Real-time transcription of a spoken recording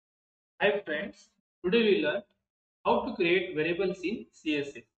Hi friends, today we learn how to create variables in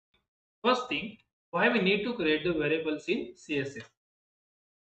CSS. First thing, why we need to create the variables in CSS?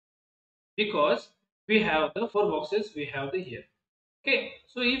 Because we have the four boxes we have the here. Okay,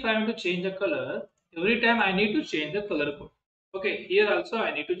 so if I want to change the color, every time I need to change the color code. Okay, here also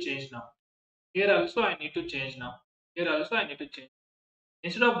I need to change now. Here also I need to change now. Here also I need to change.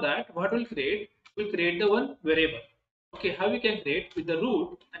 Instead of that, what we'll create? We'll create the one variable. Okay, how we can create with the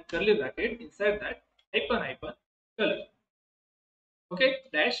root and curly bracket inside that hyphen color. Okay,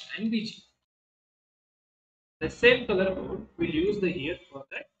 dash and bg. The same color code we'll use the here for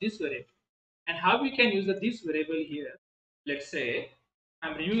that this variable. And how we can use the this variable here? Let's say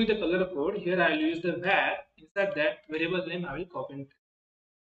I'm removing the color code here. I'll use the var inside that variable name. I will copy it.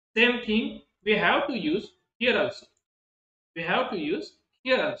 Same thing we have to use here also. We have to use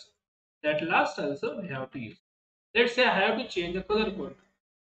here also. That last also we have to use. Let's say I have to change the color code.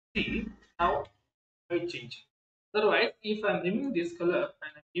 See now I will change. Otherwise, if I'm removing this color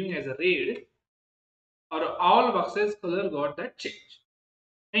and I'm giving as a red, or all boxes color got that change.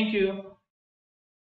 Thank you.